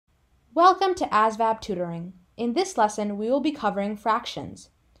Welcome to ASVAB Tutoring. In this lesson, we will be covering fractions.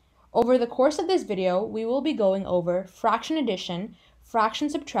 Over the course of this video, we will be going over fraction addition, fraction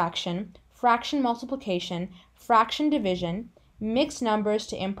subtraction, fraction multiplication, fraction division, mixed numbers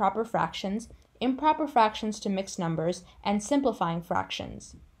to improper fractions to mixed numbers, and simplifying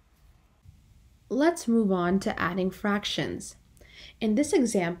fractions. Let's move on to adding fractions. In this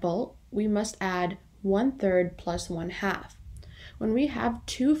example, we must add 1/3 plus 1/2. When we have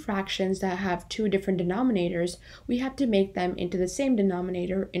two fractions that have two different denominators, we have to make them into the same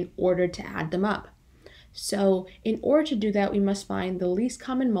denominator in order to add them up. So in order to do that, we must find the least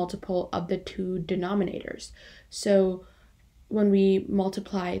common multiple of the two denominators. So when we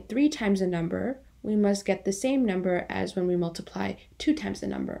multiply 3 times a number, we must get the same number as when we multiply 2 times the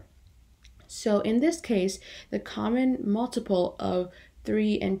number. So in this case, the common multiple of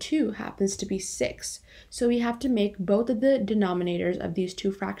 3 and 2 happens to be 6. So we have to make both of the denominators of these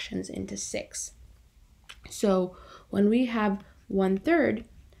two fractions into 6. So when we have 1/3,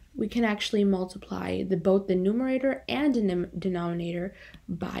 we can actually multiply both the numerator and denominator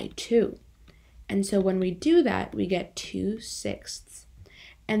by 2. And so when we do that, we get 2/6.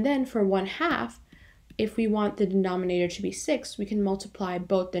 And then for 1/2, if we want the denominator to be 6, we can multiply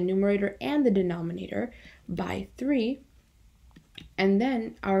both the numerator and the denominator by 3. And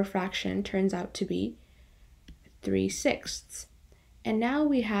then our fraction turns out to be 3/6. And now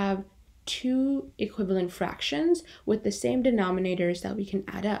we have two equivalent fractions with the same denominators that we can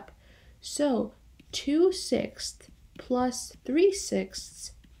add up. So 2/6 plus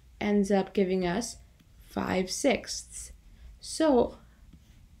 3/6 ends up giving us 5/6. So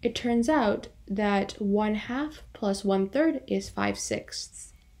it turns out that 1/2 plus 1/3 is 5/6.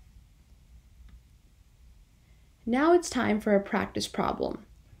 Now it's time for a practice problem.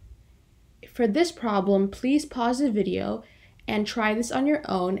 For this problem, please pause the video and try this on your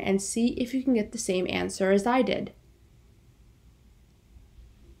own and see if you can get the same answer as I did.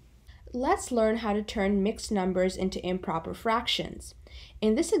 Let's learn how to turn mixed numbers into improper fractions.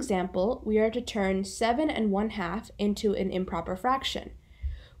 In this example, we are to turn 7 and 1/2 into an improper fraction.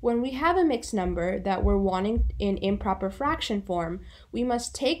 When we have a mixed number that we're wanting in improper fraction form, we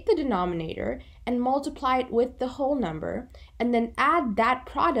must take the denominator and multiply it with the whole number, and then add that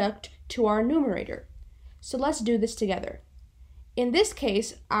product to our numerator. So let's do this together. In this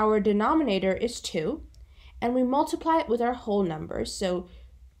case, our denominator is 2, and we multiply it with our whole number, so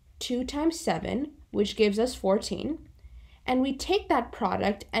 2 times 7, which gives us 14, and we take that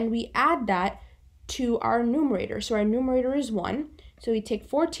product and we add that to our numerator. So our numerator is 1, so we take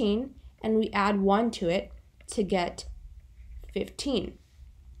 14 and we add 1 to it to get 15.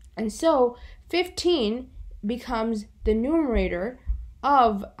 And so 15 becomes the numerator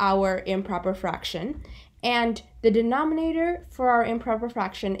of our improper fraction, and the denominator for our improper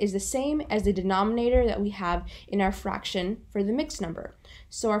fraction is the same as the denominator that we have in our fraction for the mixed number.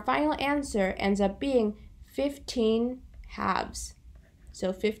 So our final answer ends up being 15/2.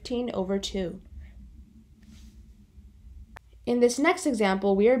 So 15/2. In this next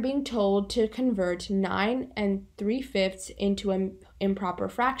example, we are being told to convert 9 3/5 into an improper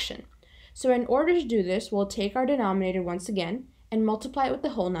fraction. So in order to do this, we'll take our denominator once again and multiply it with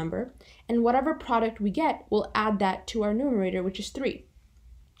the whole number, and whatever product we get, we'll add that to our numerator, which is 3.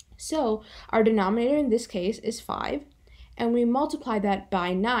 So our denominator in this case is 5, and we multiply that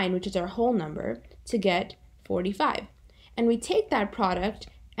by 9, which is our whole number, to get 45. And we take that product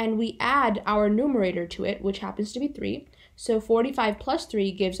and we add our numerator to it, which happens to be 3. So 45 plus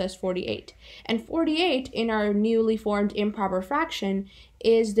 3 gives us 48. And 48 in our newly formed improper fraction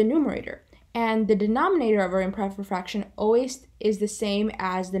is the numerator. And the denominator of our improper fraction always is the same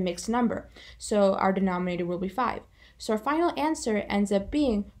as the mixed number. So our denominator will be 5. So our final answer ends up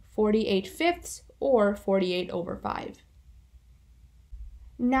being 48/5 or 48/5.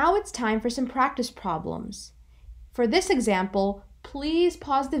 Now it's time for some practice problems. For this example, please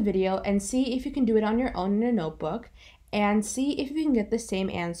pause the video and see if you can do it on your own in a notebook, and see if you can get the same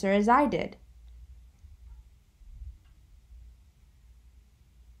answer as I did.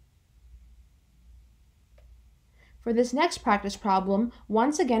 For this next practice problem,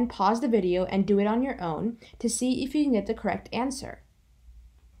 once again pause the video and do it on your own to see if you can get the correct answer.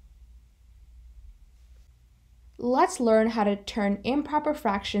 Let's learn how to turn improper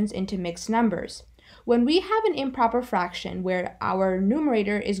fractions into mixed numbers. When we have an improper fraction where our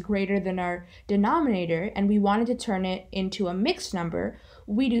numerator is greater than our denominator and we wanted to turn it into a mixed number,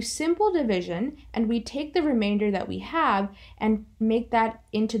 we do simple division and we take the remainder that we have and make that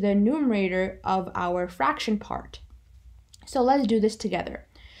into the numerator of our fraction part. So let's do this together.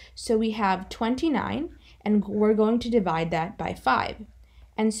 So we have 29 and we're going to divide that by 5.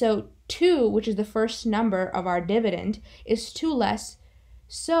 And so 2, which is the first number of our dividend, is 2 less,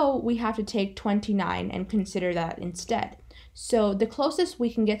 so we have to take 29 and consider that instead. So the closest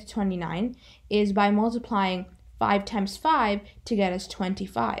we can get to 29 is by multiplying 5 times 5 to get us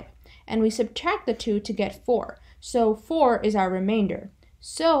 25. And we subtract the 2 to get 4. So 4 is our remainder.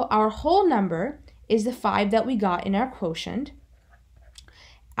 So our whole number is the 5 that we got in our quotient.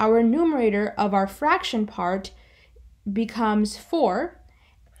 Our numerator of our fraction part becomes 4,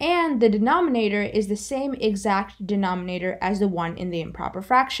 and the denominator is the same exact denominator as the one in the improper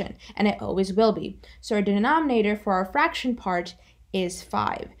fraction, and it always will be. So our denominator for our fraction part is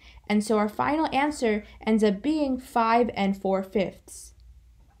 5. And so our final answer ends up being 5 4/5.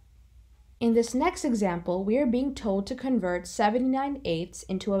 In this next example, we are being told to convert 79/8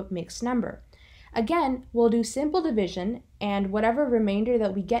 into a mixed number. Again, we'll do simple division, and whatever remainder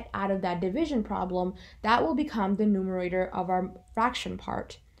that we get out of that division problem, that will become the numerator of our fraction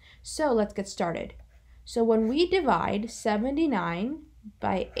part. So let's get started. So when we divide 79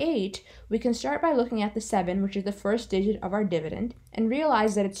 by 8, we can start by looking at the 7, which is the first digit of our dividend, and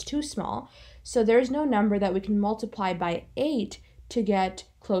realize that it's too small, so there's no number that we can multiply by 8 to get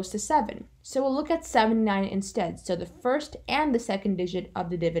close to 7. So we'll look at 79 instead, so the first and the second digit of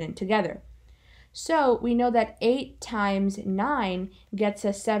the dividend together. So we know that 8 times 9 gets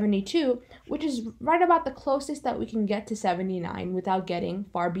us 72, which is right about the closest that we can get to 79 without getting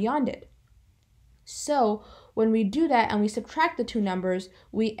far beyond it. So when we do that and we subtract the two numbers,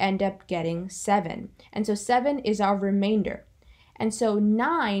 we end up getting 7. And so 7 is our remainder. And so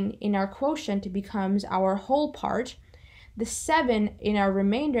 9 in our quotient becomes our whole part. The 7 in our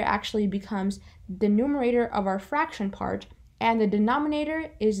remainder actually becomes the numerator of our fraction part, and the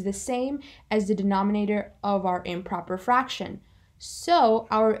denominator is the same as the denominator of our improper fraction. So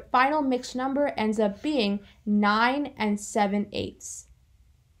our final mixed number ends up being 9 7/8.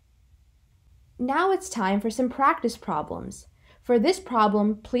 Now it's time for some practice problems. For this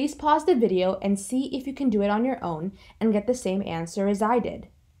problem, please pause the video and see if you can do it on your own and get the same answer as I did.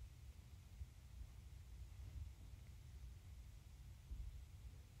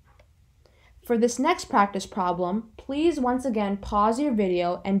 For this next practice problem, please once again pause your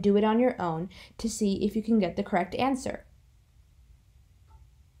video and do it on your own to see if you can get the correct answer.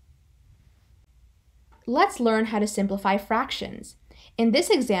 Let's learn how to simplify fractions. In this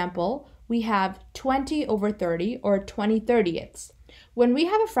example, we have 20/30 or 20/30ths. When we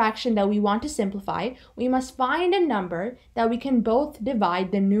have a fraction that we want to simplify, we must find a number that we can both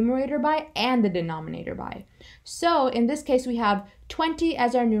divide the numerator by and the denominator by. So in this case, we have 20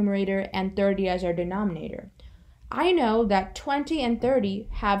 as our numerator and 30 as our denominator. I know that 20 and 30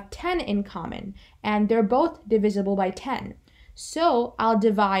 have 10 in common, and they're both divisible by 10. So I'll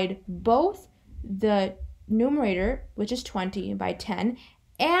divide both the numerator, which is 20, by 10,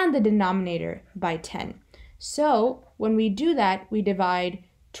 and the denominator by 10. So when we do that, we divide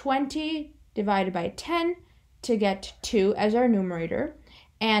 20 divided by 10 to get 2 as our numerator,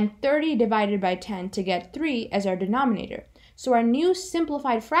 and 30 divided by 10 to get 3 as our denominator. So our new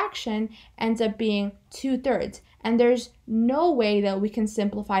simplified fraction ends up being 2/3. And there's no way that we can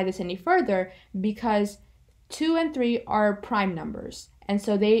simplify this any further because 2 and 3 are prime numbers, and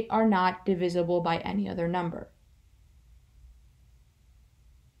so they are not divisible by any other number.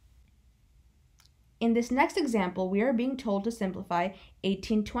 In this next example, we are being told to simplify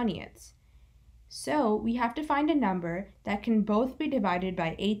 18/20ths. So we have to find a number that can both be divided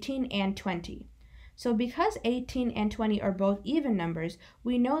by 18 and 20. So because 18 and 20 are both even numbers,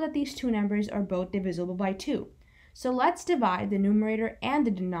 we know that these two numbers are both divisible by 2. So let's divide the numerator and the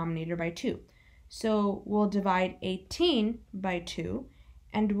denominator by 2. So we'll divide 18 by 2,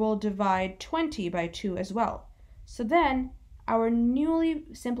 and we'll divide 20 by 2 as well. So then our newly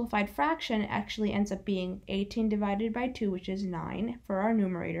simplified fraction actually ends up being 18 divided by 2, which is 9 for our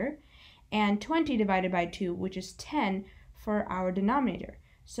numerator, and 20 divided by 2, which is 10 for our denominator.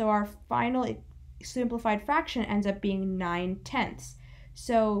 So our final simplified fraction ends up being 9/10.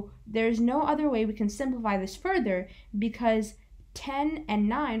 So there's no other way we can simplify this further because 10 and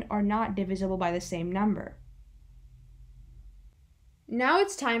 9 are not divisible by the same number. Now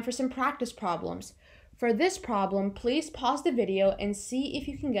it's time for some practice problems. For this problem, please pause the video and see if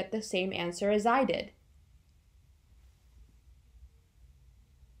you can get the same answer as I did.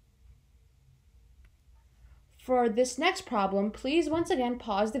 For this next problem, please once again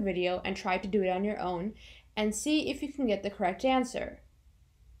pause the video and try to do it on your own and see if you can get the correct answer.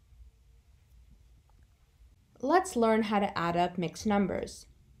 Let's learn how to add up mixed numbers.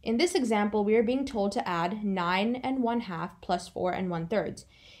 In this example, we are being told to add 9 1/2 plus 4 1/3.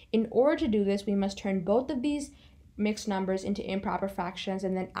 In order to do this, we must turn both of these mixed numbers into improper fractions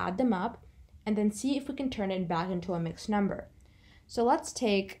and then add them up, and then see if we can turn it back into a mixed number. So let's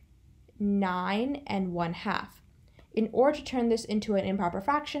take 9 and 1/2. In order to turn this into an improper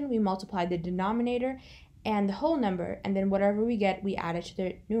fraction, we multiply the denominator and the whole number, and then whatever we get, we add it to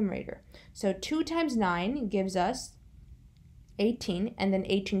the numerator. So 2 times 9 gives us 18, and then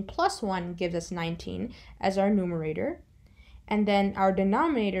 18 plus 1 gives us 19 as our numerator. And then our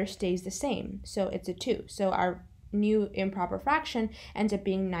denominator stays the same, so it's a 2. So our new improper fraction ends up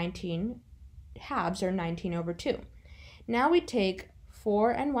being 19/2, or 19/2. Now we take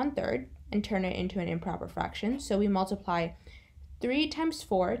 4 and 1/3 and turn it into an improper fraction. So we multiply 3 times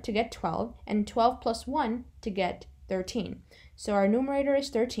 4 to get 12, and 12 plus 1 to get 13. So our numerator is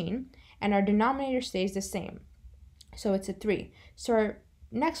 13, and our denominator stays the same. So it's a 3. So our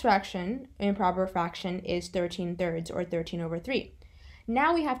next fraction, improper fraction, is 13/3, or 13/3.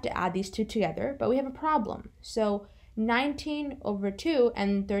 Now we have to add these two together, but we have a problem. So 19/2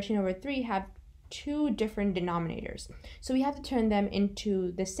 and 13/3 have two different denominators. So we have to turn them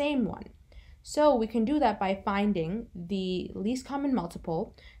into the same one. So we can do that by finding the least common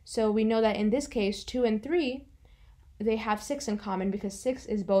multiple. So we know that in this case, 2 and 3, they have 6 in common because 6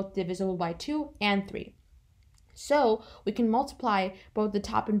 is both divisible by 2 and 3. So we can multiply both the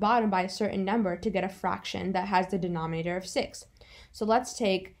top and bottom by a certain number to get a fraction that has the denominator of 6. So let's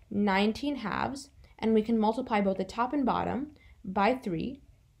take 19/2, and we can multiply both the top and bottom by 3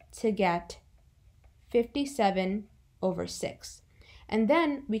 to get 57/6. And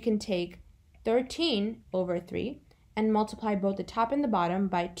then we can take 13/3 and multiply both the top and the bottom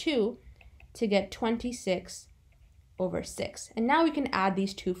by 2 to get 26/6. And now we can add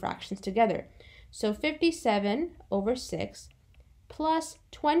these two fractions together. So 57/6 plus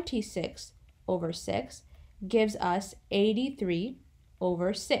 26/6 gives us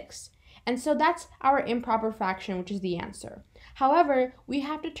 83/6. And so that's our improper fraction, which is the answer. However, we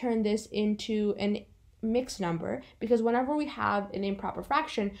have to turn this into an mixed number, because whenever we have an improper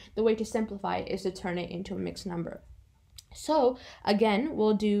fraction, the way to simplify it is to turn it into a mixed number. So again,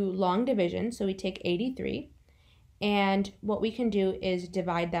 we'll do long division. So we take 83, and what we can do is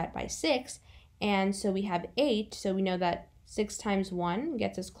divide that by 6, and so we have 8. So we know that 6 times 1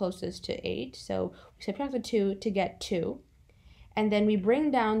 gets us closest to 8, so we subtract the 2 to get 2, and then we bring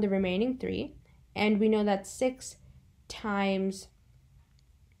down the remaining 3, and we know that 6 times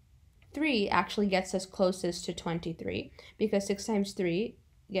 3 actually gets us closest to 23, because 6 times 3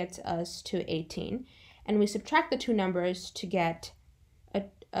 gets us to 18. And we subtract the two numbers to get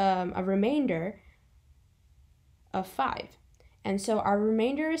a remainder of 5. And so our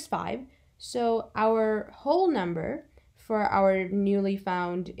remainder is 5. So our whole number for our newly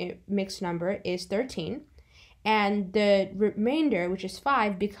found mixed number is 13. And the remainder, which is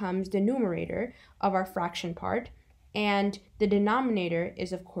 5, becomes the numerator of our fraction part. And the denominator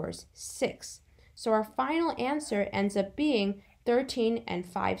is, of course, 6. So our final answer ends up being 13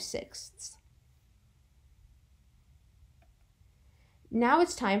 5/6. Now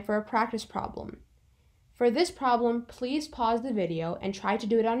it's time for a practice problem. For this problem, please pause the video and try to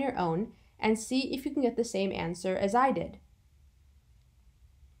do it on your own and see if you can get the same answer as I did.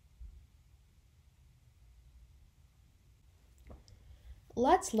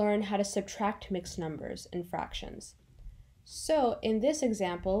 Let's learn how to subtract mixed numbers and fractions. So in this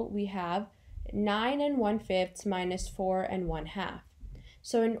example, we have 9 1/5 minus 4 1/2.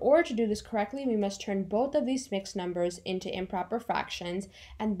 So in order to do this correctly, we must turn both of these mixed numbers into improper fractions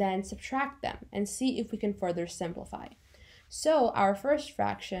and then subtract them and see if we can further simplify. So our first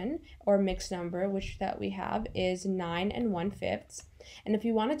fraction or mixed number that we have is 9 1/5. And if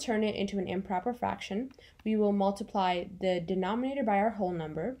you want to turn it into an improper fraction, we will multiply the denominator by our whole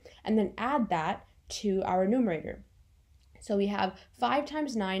number and then add that to our numerator. So we have 5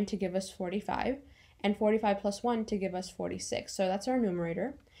 times 9 to give us 45, and 45 plus 1 to give us 46. So that's our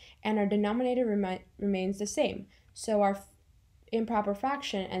numerator, and our denominator remains the same. So our improper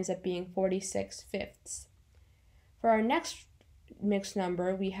fraction ends up being 46/5. For our next mixed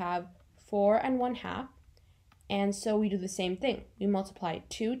number, we have 4 1/2, and so we do the same thing. We multiply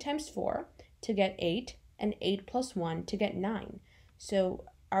 2 times 4 to get 8, and 8 plus 1 to get 9. So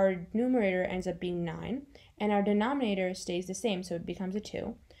our numerator ends up being 9, and our denominator stays the same, so it becomes a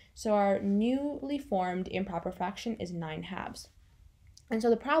 2. So our newly formed improper fraction is 9/2. And so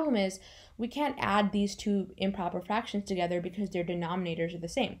the problem is we can't add these two improper fractions together because their denominators are the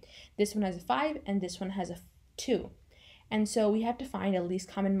same. This one has a 5 and this one has a 2. And so we have to find a least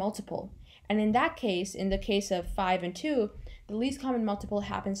common multiple. And in that case, in the case of 5 and 2, the least common multiple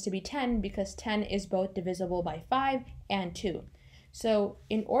happens to be 10 because 10 is both divisible by 5 and 2. So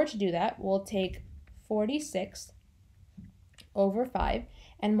in order to do that, we'll take 46 over 5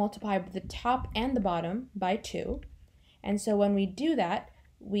 and multiply the top and the bottom by 2. And so when we do that,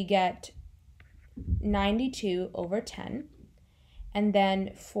 we get 92 over 10. And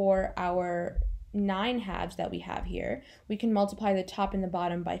then for our 9/2 that we have here, we can multiply the top and the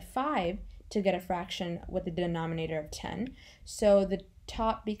bottom by 5 to get a fraction with the denominator of 10. So the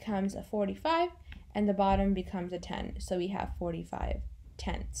top becomes a 45 and the bottom becomes a 10. So we have 45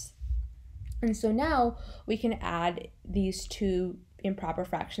 tenths. And so now we can add these two improper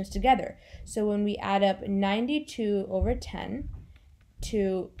fractions together. So when we add up 92 over 10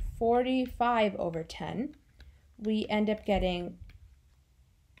 to 45 over 10, we end up getting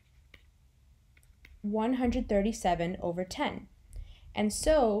 137 over 10. And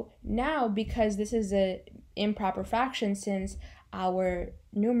so now, because this is an improper fraction, since our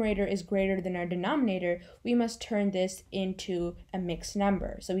numerator is greater than our denominator, we must turn this into a mixed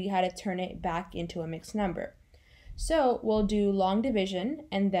number. So we had to turn it back into a mixed number. So we'll do long division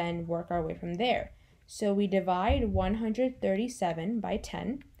and then work our way from there. So we divide 137 by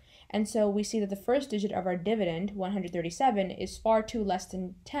 10. And so we see that the first digit of our dividend, 137, is far too less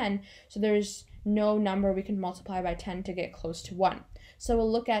than 10. So there's no number we can multiply by 10 to get close to 1. So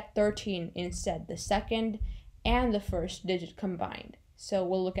we'll look at 13 instead, the second and the first digit combined. So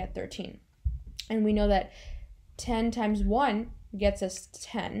we'll look at 13. And we know that 10 times 1 gets us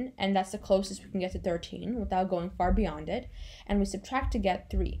 10, and that's the closest we can get to 13 without going far beyond it. And we subtract to get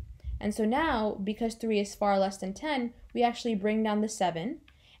 3. And so now, because 3 is far less than 10, we actually bring down the 7.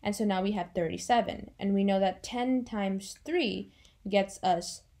 And so now we have 37. And we know that 10 times 3 gets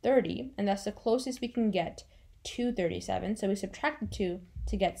us 30, and that's the closest we can get to 37. So we subtract the 2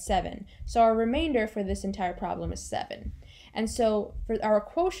 to get 7. So our remainder for this entire problem is 7. And so for our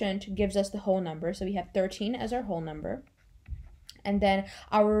quotient gives us the whole number. So we have 13 as our whole number. And then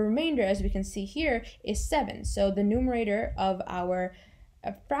our remainder, as we can see here, is 7. So the numerator of our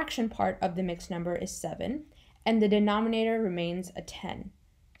fraction part of the mixed number is 7, and the denominator remains a 10.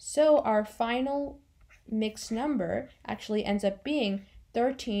 So our final mixed number actually ends up being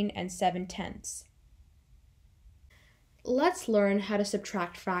 13 and 7/10. Let's learn how to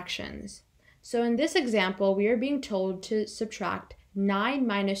subtract fractions. So in this example, we are being told to subtract 9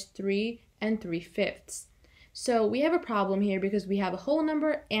 minus 3 and 3/5. So we have a problem here because we have a whole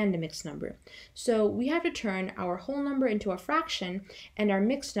number and a mixed number. So we have to turn our whole number into a fraction and our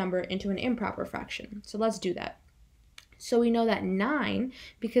mixed number into an improper fraction. So let's do that. So we know that 9,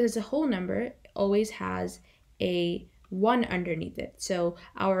 because it's a whole number, always has a 1 underneath it. So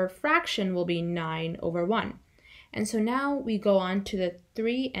our fraction will be 9 over 1. And so now we go on to the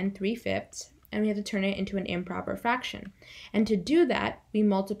 3 and 3/5, and we have to turn it into an improper fraction. And to do that, we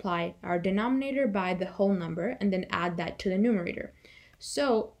multiply our denominator by the whole number and then add that to the numerator.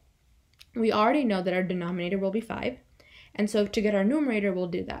 So we already know that our denominator will be 5. And so to get our numerator, we'll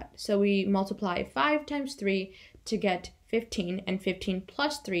do that. So we multiply 5 times 3 to get 15, and 15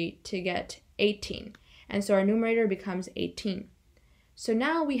 plus 3 to get 18. And so our numerator becomes 18. So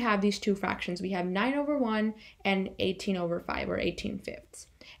now we have these two fractions. We have 9 over 1 and 18 over 5, or 18/5.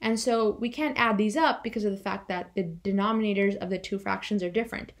 And so we can't add these up because of the fact that the denominators of the two fractions are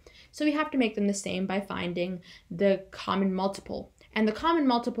different. So we have to make them the same by finding the common multiple. And the common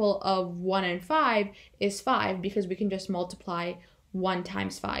multiple of 1 and 5 is 5, because we can just multiply 1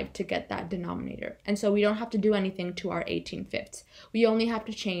 times 5 to get that denominator. And so we don't have to do anything to our 18/5. We only have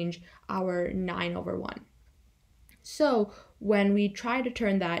to change our 9 over 1. So when we try to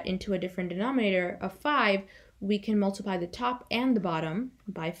turn that into a different denominator of 5, we can multiply the top and the bottom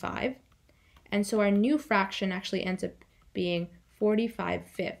by 5. And so our new fraction actually ends up being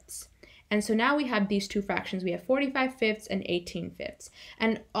 45/5. And so now we have these two fractions. We have 45/5 and 18/5.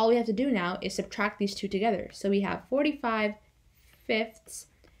 And all we have to do now is subtract these two together. So we have 45/5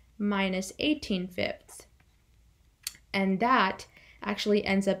 minus 18/5. And that actually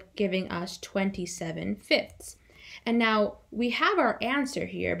ends up giving us 27/5. And now we have our answer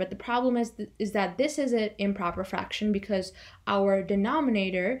here, but the problem is that this is an improper fraction because our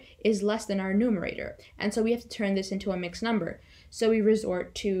denominator is less than our numerator. And so we have to turn this into a mixed number. So we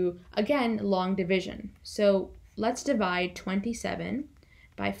resort to, again, long division. So let's divide 27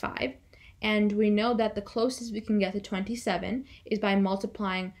 by 5. And we know that the closest we can get to 27 is by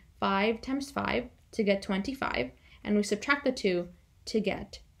multiplying 5 times 5 to get 25. And we subtract the 2 to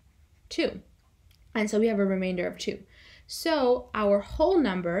get 2. And so we have a remainder of 2. So our whole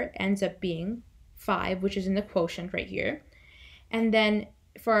number ends up being 5, which is in the quotient right here. And then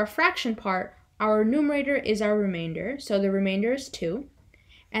for our fraction part, our numerator is our remainder. So the remainder is 2.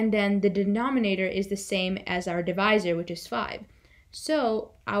 And then the denominator is the same as our divisor, which is 5.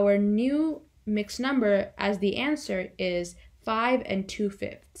 So our new mixed number as the answer is 5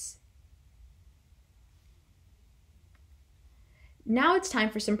 2/5. Now it's time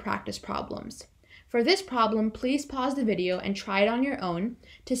for some practice problems. For this problem, please pause the video and try it on your own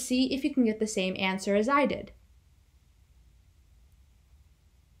to see if you can get the same answer as I did.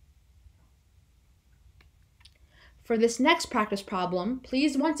 For this next practice problem,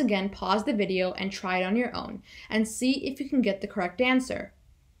 please once again pause the video and try it on your own and see if you can get the correct answer.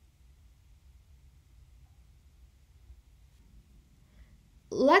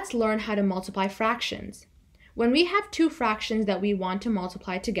 Let's learn how to multiply fractions. When we have two fractions that we want to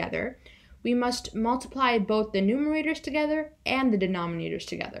multiply together, we must multiply both the numerators together and the denominators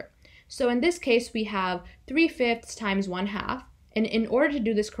together. So in this case, we have 3/5 times 1/2. And in order to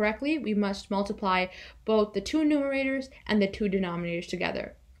do this correctly, we must multiply both the two numerators and the two denominators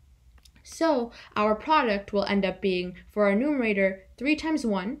together. So our product will end up being, for our numerator, 3 times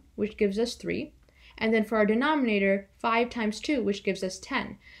 1, which gives us 3. And then for our denominator, 5 times 2, which gives us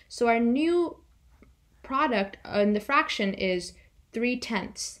 10. So our new product in the fraction is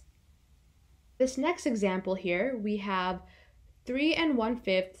 3/10. This next example here, we have 3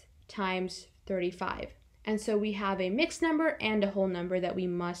 1/5 times 35. And so we have a mixed number and a whole number that we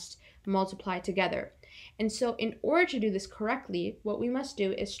must multiply together. And so in order to do this correctly, what we must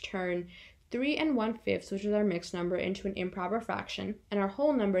do is turn 3 1/5, which is our mixed number, into an improper fraction, and our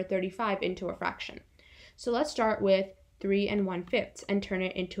whole number, 35, into a fraction. So let's start with 3 1/5 and turn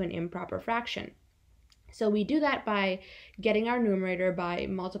it into an improper fraction. So we do that by getting our numerator by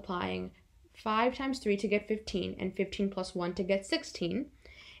multiplying 5 times 3 to get 15, and 15 plus 1 to get 16.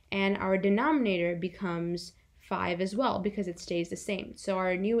 And our denominator becomes 5 as well because it stays the same. So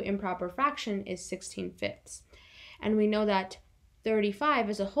our new improper fraction is 16/5. And we know that 35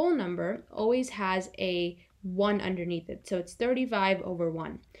 as a whole number always has a 1 underneath it. So it's 35 over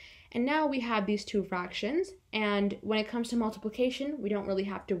 1. And now we have these two fractions, and when it comes to multiplication, we don't really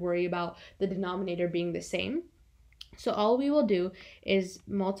have to worry about the denominator being the same. So all we will do is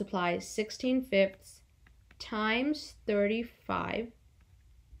multiply 16/5 times 35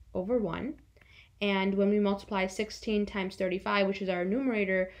 over 1. And when we multiply 16 times 35, which is our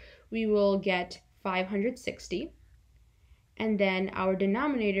numerator, we will get 560. And then our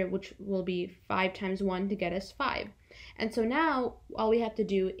denominator, which will be 5 times 1 to get us 5. And so now all we have to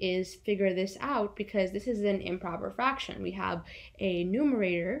do is figure this out because this is an improper fraction. We have a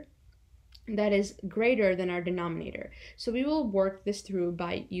numerator that is greater than our denominator. So we will work this through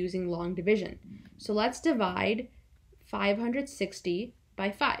by using long division. So let's divide 560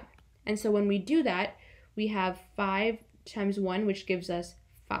 by 5. And so when we do that, we have 5 times 1, which gives us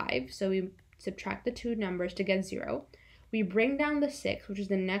 5. So we subtract the two numbers to get 0. We bring down the 6, which is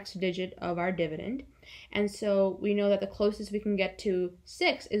the next digit of our dividend. And so we know that the closest we can get to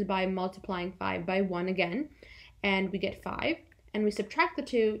 6 is by multiplying 5 by 1 again. And we get 5. And we subtract the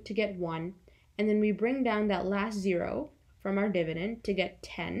 2 to get 1. And then we bring down that last 0 from our dividend to get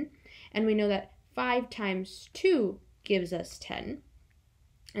 10. And we know that 5 times 2 gives us 10.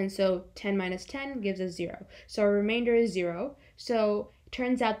 And so 10 minus 10 gives us 0. So our remainder is 0. So it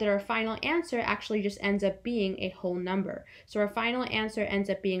turns out that our final answer actually just ends up being a whole number. So our final answer ends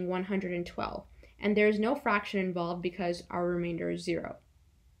up being 112. And there is no fraction involved because our remainder is 0.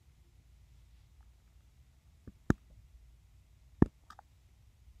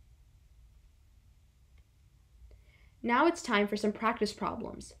 Now it's time for some practice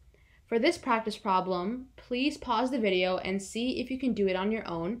problems. For this practice problem, please pause the video and see if you can do it on your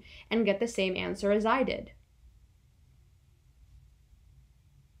own and get the same answer as I did.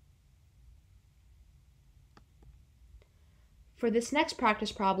 For this next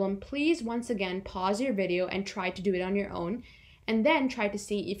practice problem, please once again pause your video and try to do it on your own, and then try to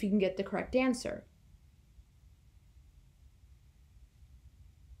see if you can get the correct answer.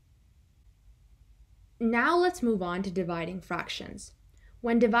 Now let's move on to dividing fractions.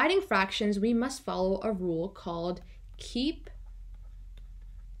 When dividing fractions, we must follow a rule called keep,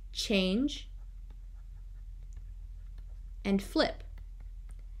 change, and flip.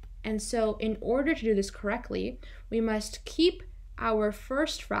 And so in order to do this correctly, we must keep our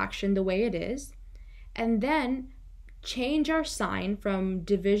first fraction the way it is, and then change our sign from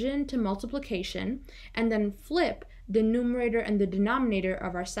division to multiplication, and then flip the numerator and the denominator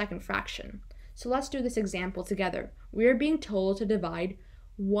of our second fraction. So let's do this example together. We are being told to divide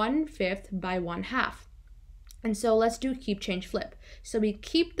 1/5 by 1/2. And so let's do keep, change, flip. So we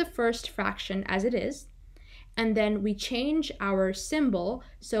keep the first fraction as it is, and then we change our symbol.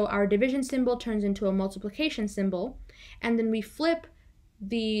 So our division symbol turns into a multiplication symbol, and then we flip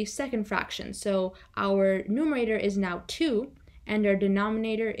the second fraction. So our numerator is now 2, and our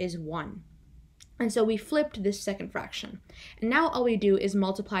denominator is 1. And so we flipped this second fraction. And now all we do is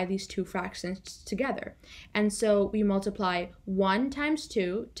multiply these two fractions together. And so we multiply 1 times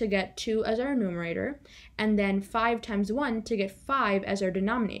 2 to get 2 as our numerator, and then 5 times 1 to get 5 as our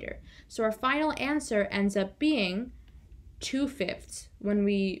denominator. So our final answer ends up being 2/5 when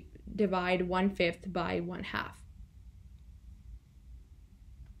we divide 1/5 by 1/2.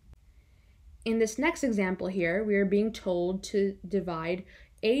 In this next example here, we are being told to divide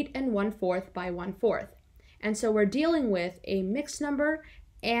 8 1/4 by 1/4. And so we're dealing with a mixed number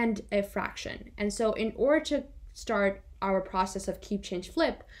and a fraction. And so in order to start our process of keep, change,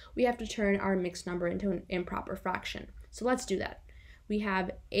 flip, we have to turn our mixed number into an improper fraction. So let's do that. We have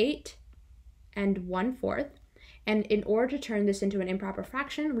 8 1/4. And in order to turn this into an improper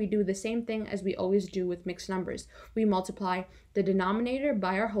fraction, we do the same thing as we always do with mixed numbers. We multiply the denominator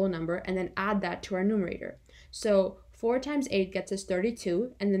by our whole number and then add that to our numerator. So 4 times 8 gets us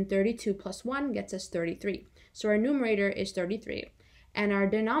 32, and then 32 plus 1 gets us 33. So our numerator is 33, and our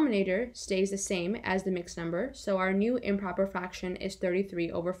denominator stays the same as the mixed number, so our new improper fraction is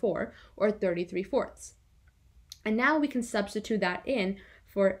 33/4, or 33/4. And now we can substitute that in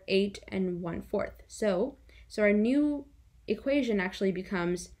for 8 1/4. So our new equation actually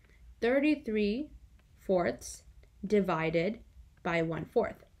becomes 33/4 divided by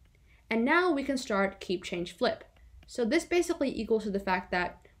 1/4. And now we can start keep, change, flip. So this basically equals to the fact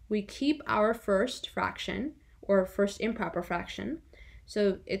that we keep our first fraction, or first improper fraction,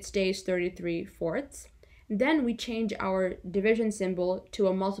 so it stays 33/4. Then we change our division symbol to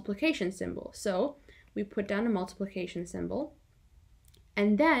a multiplication symbol. So we put down a multiplication symbol,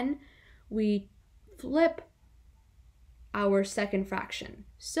 and then we flip our second fraction.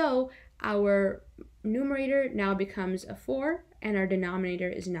 So our numerator now becomes a 4, and our denominator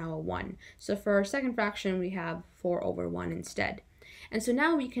is now a 1. So for our second fraction, we have 4/1 instead. And so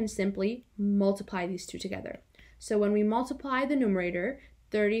now we can simply multiply these two together. So when we multiply the numerator,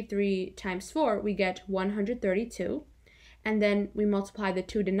 33 times 4, we get 132. And then we multiply the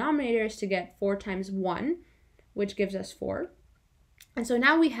two denominators to get 4 times 1, which gives us 4. And so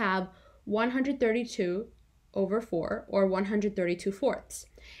now we have 132/4, or 132/4.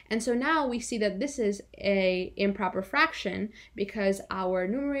 And so now we see that this is an improper fraction because our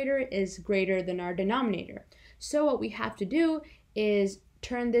numerator is greater than our denominator. So what we have to do is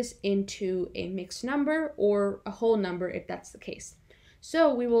turn this into a mixed number or a whole number if that's the case.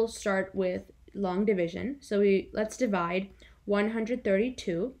 So we will start with long division. So let's divide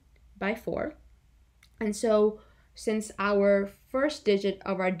 132 by 4. And so since our first digit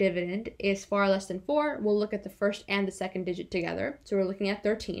of our dividend is far less than 4, we'll look at the first and the second digit together. So we're looking at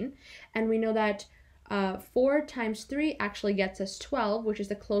 13. And we know that 4 times 3 actually gets us 12, which is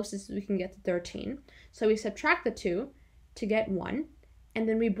the closest we can get to 13. So we subtract the 2 to get 1. And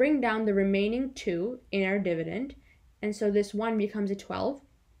then we bring down the remaining 2 in our dividend. And so this 1 becomes a 12.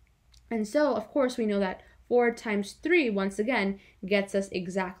 And so, of course, we know that 4 times 3, once again, gets us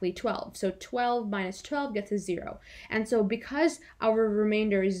exactly 12. So 12 minus 12 gets us 0. And so because our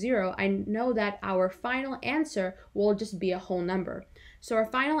remainder is 0, I know that our final answer will just be a whole number. So our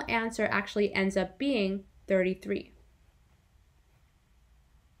final answer actually ends up being 33.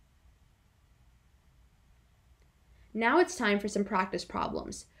 Now it's time for some practice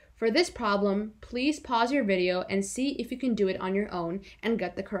problems. For this problem, please pause your video and see if you can do it on your own and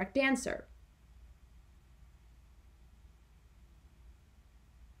get the correct answer.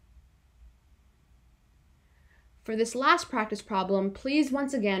 For this last practice problem, please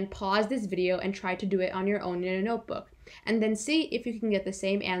once again pause this video and try to do it on your own in a notebook, and then see if you can get the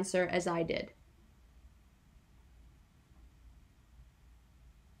same answer as I did.